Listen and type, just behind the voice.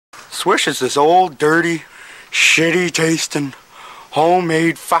Swish is this old, dirty, shitty tasting,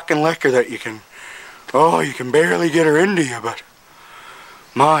 homemade fucking liquor that you can barely get her into you, but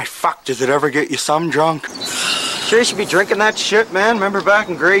my fuck, does it ever get you some drunk? Sure you should be drinking that shit, man. Remember back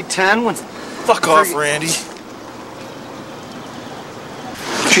in grade 10 when... Fuck off, Randy.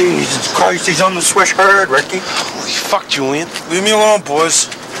 Jesus Christ, he's on the Swish herd, Ricky. Holy fuck, Julian. Leave me alone, boys.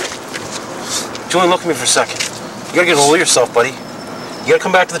 Julian, look at me for a second. You gotta get a hold of yourself, buddy. You gotta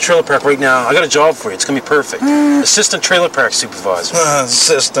come back to the trailer park right now. I got a job for you. It's gonna be perfect. Assistant trailer park supervisor.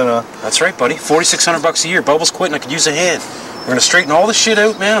 Assistant, That's right, buddy. $4,600 a year. Bubbles quitting. I could use a hand. We're gonna straighten all this shit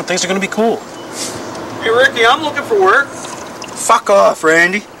out, man, and things are gonna be cool. Hey, Ricky, I'm looking for work. Fuck off,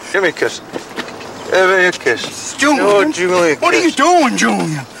 Randy. Give me a kiss. Give me a kiss. Julian, Oh, Julian, what are you doing,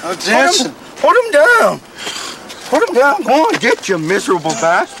 Julian? I'm dancing. Put him down. Put him down. Go on, get you miserable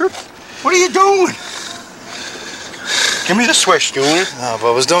bastard. What are you doing? Give me the Swish, Julian. No,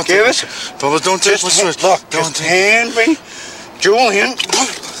 Bubbles, don't give take it. Bubbles, don't take my Swish. Look, don't just hand me, Julian.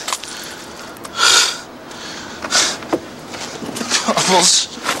 Bubbles.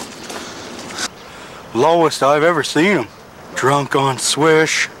 Lowest I've ever seen him. Drunk on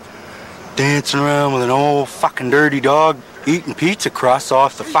Swish, dancing around with an old fucking dirty dog, eating pizza crusts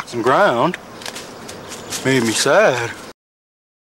off the fucking ground. Made me sad.